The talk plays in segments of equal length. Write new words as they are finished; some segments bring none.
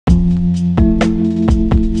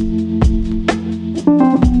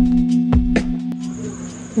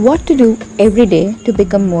What to do every day to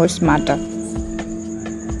become more smarter?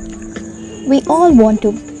 We all want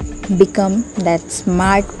to become that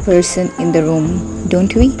smart person in the room,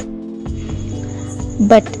 don't we?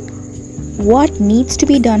 But what needs to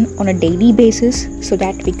be done on a daily basis so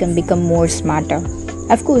that we can become more smarter?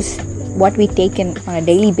 Of course, what we take in on a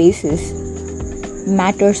daily basis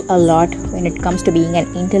matters a lot when it comes to being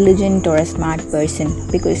an intelligent or a smart person,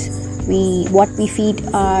 because what we feed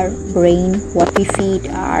our brain, what we feed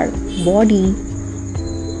our body,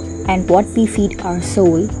 and what we feed our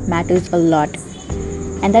soul matters a lot,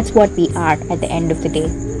 and that's what we are at the end of the day.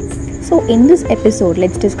 So in this episode,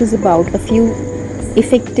 let's discuss about a few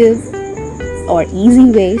effective or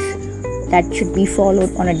easy ways that should be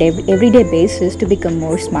followed on a everyday basis to become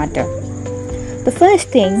more smarter. The first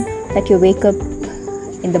thing, that you wake up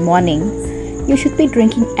in the morning, you should be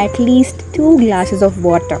drinking at least 2 glasses of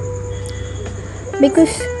water,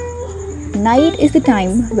 because night is the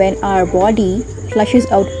time when our body flushes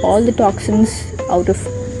out all the toxins out of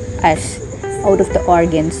us, out of the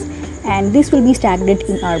organs, and this will be stagnant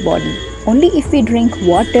in our body. Only if we drink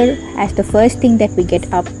water as the first thing that we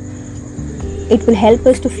get up, it will help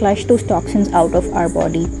us to flush those toxins out of our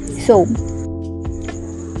body. So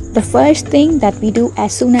the first thing that we do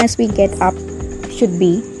as soon as we get up should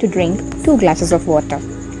be to drink 2 glasses of water.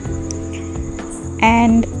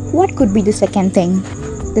 And what could be the second thing?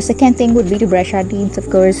 The second thing would be to brush our teeth, of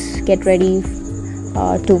course, get ready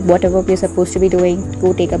to whatever we're supposed to be doing,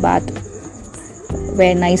 go take a bath,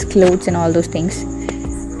 wear nice clothes and all those things.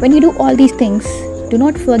 When you do all these things, do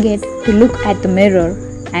not forget to look at the mirror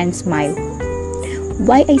and smile.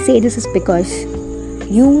 Why I say this is because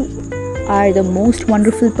you are the most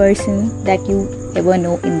wonderful person that you ever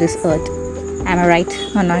know in this earth. Am I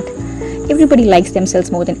right or not? Everybody likes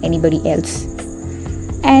themselves more than anybody else.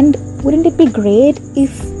 And wouldn't it be great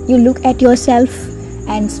if you look at yourself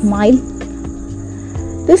and smile?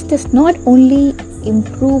 This does not only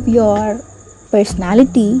improve your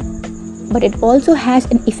personality, but it also has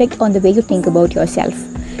an effect on the way you think about yourself.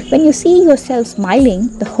 When you see yourself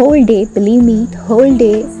smiling the whole day, believe me, the whole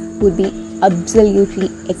day would be absolutely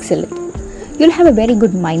excellent. You'll have a very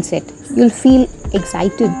good mindset. You'll feel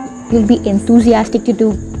excited. You'll be enthusiastic to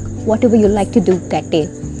do whatever you like to do that day,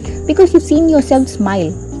 because you've seen yourself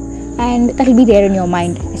smile, and that will be there in your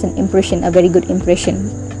mind as an impression, a very good impression.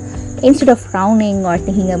 Instead of frowning or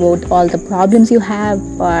thinking about all the problems you have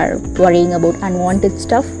or worrying about unwanted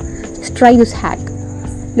stuff, just try this hack.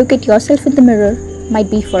 Look at yourself in the mirror, might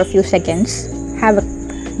be for a few seconds, have a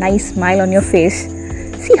nice smile on your face,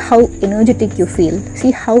 see how energetic you feel,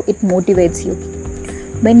 see how it motivates you.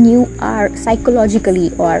 When you are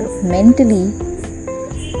psychologically or mentally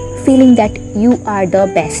feeling that you are the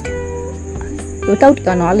best, without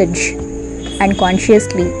your knowledge and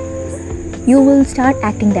consciously, you will start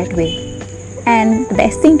acting that way. And the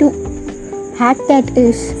best thing to hack that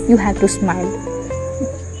is you have to smile.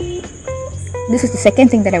 This is the second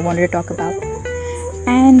thing that I wanted to talk about.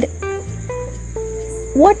 And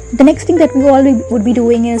what the next thing that we all would be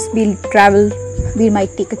doing is we'll travel. We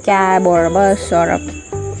might take a cab or a bus or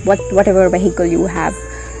whatever vehicle you have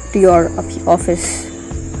to your office.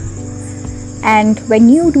 And when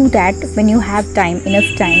you do that, when you have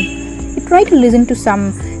enough time, you try to listen to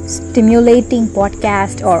some stimulating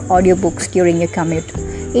podcast or audiobooks during your commute.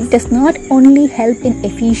 It does not only help in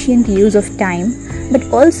efficient use of time, but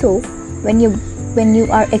also when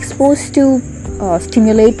you are exposed to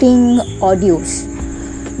stimulating audios,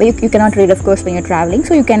 you cannot read, of course, when you're traveling,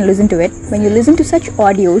 so you can listen to it. When you listen to such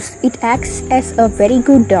audios, it acts as a very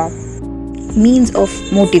good means of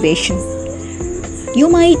motivation. You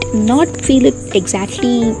might not feel it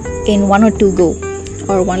exactly in 1 or 2 go,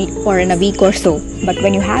 or in a week or so, but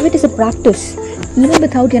when you have it as a practice, even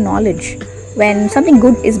without your knowledge, when something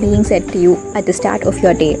good is being said to you at the start of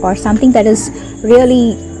your day, or something that is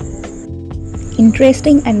really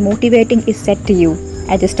interesting and motivating is said to you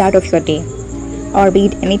at the start of your day, or be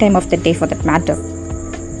it any time of the day for that matter,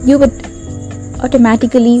 you would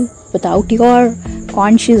automatically, without your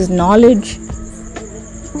conscious knowledge,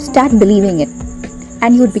 start believing it,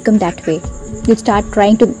 and you would become that way. You'd start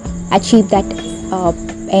trying to achieve that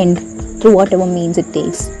end through whatever means it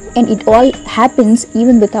takes, and it all happens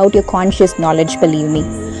even without your conscious knowledge, believe me.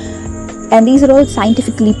 And these are all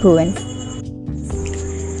scientifically proven.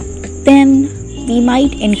 Then we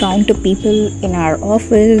might encounter people in our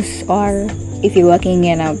office, or if you're working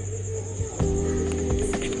in a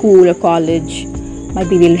school or college, might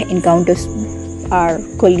be we'll encounter our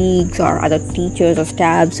colleagues or other teachers or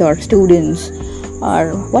staffs or students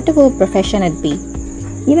or whatever profession it be.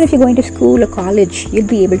 Even if you're going to school or college, you'll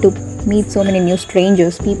be able to meet so many new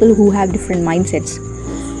strangers, people who have different mindsets.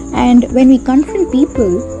 And when we confront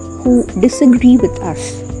people who disagree with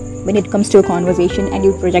us, when it comes to a conversation and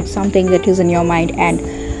you project something that is in your mind,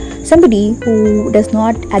 and somebody who does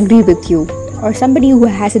not agree with you, or somebody who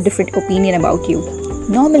has a different opinion about you,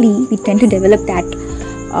 normally we tend to develop that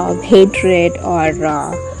hatred, or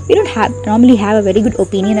we don't normally have a very good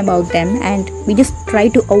opinion about them, and we just try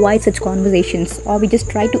to avoid such conversations, or we just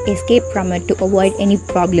try to escape from it to avoid any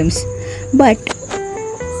problems. But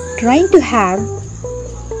trying to have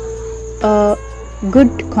a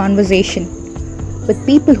good conversation with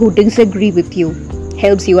people who disagree with you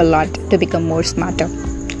helps you a lot to become more smarter.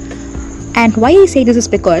 And why I say this is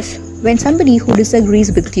because when somebody who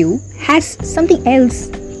disagrees with you has something else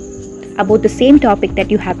about the same topic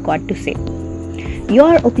that you have got to say,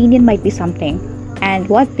 your opinion might be something and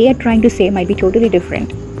what they are trying to say might be totally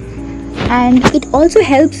different. And it also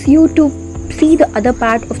helps you to see the other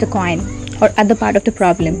part of the coin or other part of the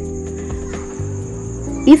problem.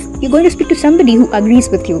 If you're going to speak to somebody who agrees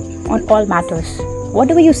with you on all matters,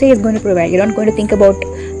 whatever you say is going to prevail. You're not going to think about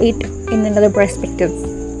it in another perspective.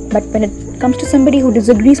 But when it comes to somebody who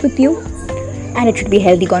disagrees with you, and it should be a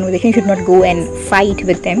healthy conversation, you should not go and fight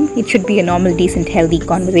with them. It should be a normal, decent, healthy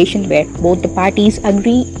conversation where both the parties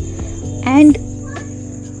agree and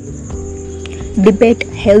debate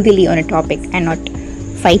healthily on a topic and not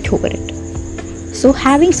fight over it. So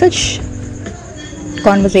having such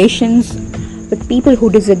conversations with people who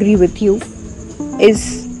disagree with you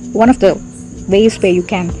is one of the ways where you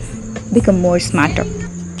can become more smarter.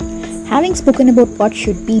 Having spoken about what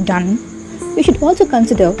should be done, we should also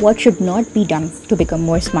consider what should not be done to become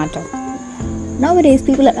more smarter. Nowadays,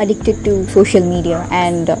 people are addicted to social media,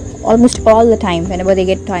 and almost all the time, whenever they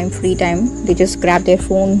get free time, they just grab their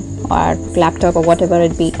phone or laptop or whatever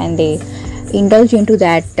it be, and they indulge into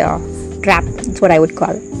that trap. That's what I would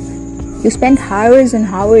call. You spend hours and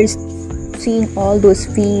hours seeing all those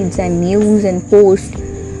feeds and news and posts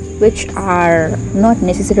which are not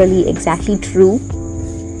necessarily exactly true.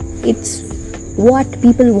 It's what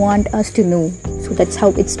people want us to know, so that's how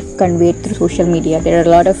it's conveyed through social media. There are a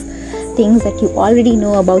lot of things that you already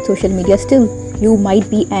know about social media, still you might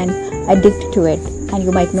be an addict to it, and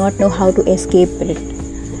you might not know how to escape it.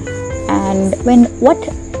 And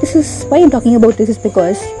why I'm talking about this is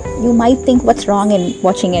because you might think what's wrong in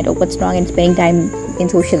watching it, or what's wrong in spending time in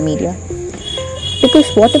social media,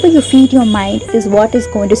 because whatever you feed your mind is what is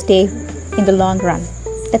going to stay in the long run.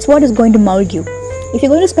 That's what is going to mold you. If you're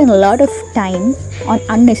going to spend a lot of time on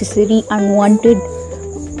unnecessary, unwanted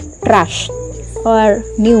trash or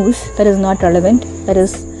news that is not relevant, that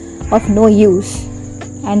is of no use,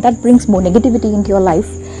 and that brings more negativity into your life,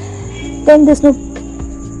 then there's no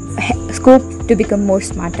scope to become more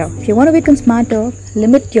smarter. If you want to become smarter,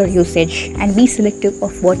 limit your usage and be selective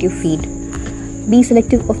of what you feed. Be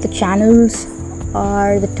selective of the channels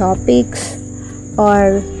or the topics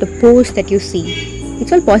or the posts that you see.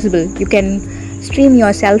 It's all possible. You can stream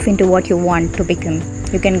yourself into what you want to become.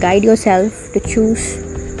 You can guide yourself to choose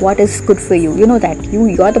what is good for you. You know that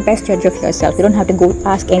you're the best judge of yourself. You don't have to go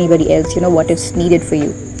ask anybody else. You know what is needed for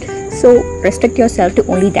you. So restrict yourself to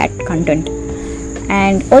only that content,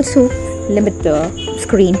 and also limit the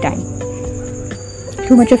screen time.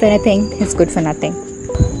 Too much of anything is good for nothing.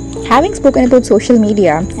 Having spoken about social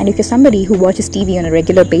media, and if you're somebody who watches TV on a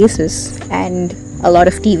regular basis, and a lot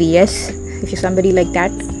of TV, yes, if you're somebody like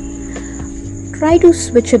that, try to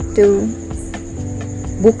switch it to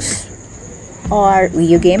books or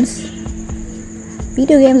video games.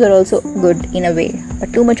 Video games are also good in a way,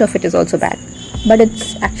 but too much of it is also bad. But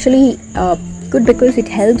it's actually good because it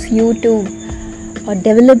helps you to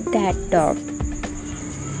develop that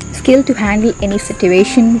skill to handle any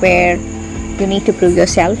situation where you need to prove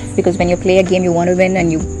yourself. Because when you play a game, you want to win,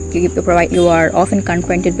 and you are often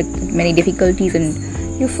confronted with many difficulties, and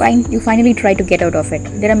you finally try to get out of it.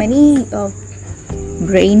 There are many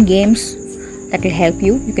brain games that will help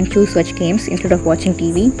you. You can choose such games instead of watching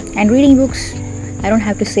TV. And reading books, I don't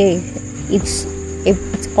have to say, it's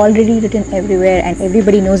already written everywhere and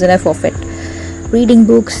everybody knows enough of it. Reading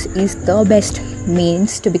books is the best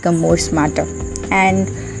means to become more smarter. And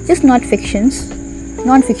just non-fiction,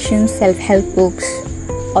 self-help books,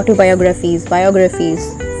 autobiographies, biographies,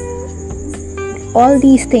 all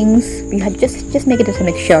these things, you have just make it as a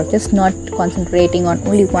mixture, just not concentrating on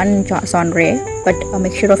only one genre, but a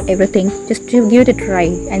mixture of everything. Just to give it a try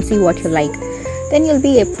and see what you like. Then you'll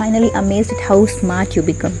be finally amazed at how smart you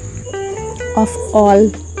become. Of all,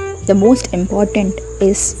 the most important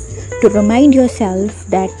is to remind yourself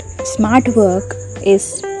that smart work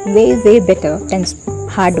is way better than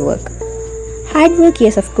hard work. Hard work,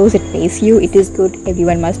 yes, of course it pays you, it is good,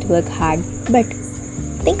 everyone must work hard, but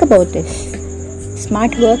think about this.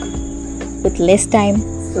 Smart work with less time,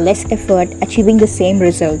 less effort, achieving the same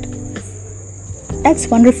result. That's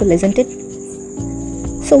wonderful, isn't it?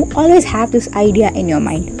 So always have this idea in your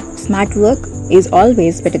mind. Smart work is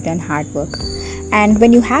always better than hard work. And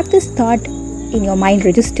when you have this thought in your mind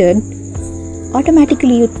registered,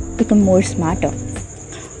 automatically you become more smarter.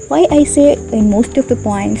 Why I say in most of the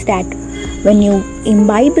points that when you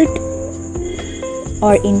imbibe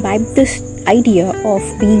this idea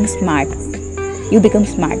of being smart, you become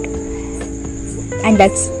smart. And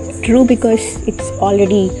that's true because it's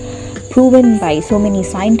already proven by so many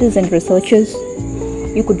scientists and researchers.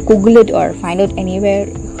 You could Google it or find it anywhere.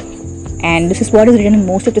 And this is what is written in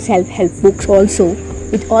most of the self-help books also.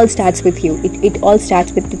 It all starts with you. It all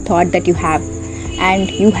starts with the thought that you have.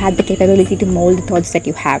 And you have the capability to mold the thoughts that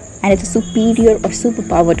you have. And it's a superior or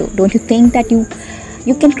superpower too. Don't you think that you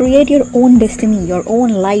can create your own destiny, your own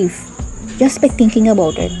life, just by thinking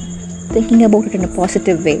about it. Thinking about it in a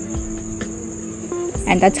positive way.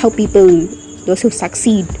 And that's how people, those who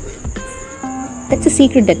succeed, that's a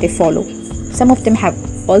secret that they follow. Some of them have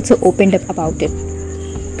also opened up about it.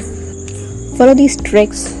 Follow these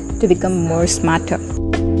tricks to become more smarter.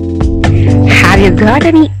 Have you got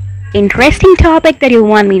any interesting topic that you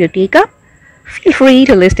want me to take up? Feel free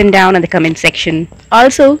to list them down in the comment section.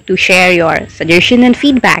 Also, to share your suggestion and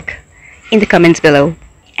feedback in the comments below.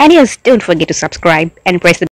 And yes, don't forget to subscribe and press the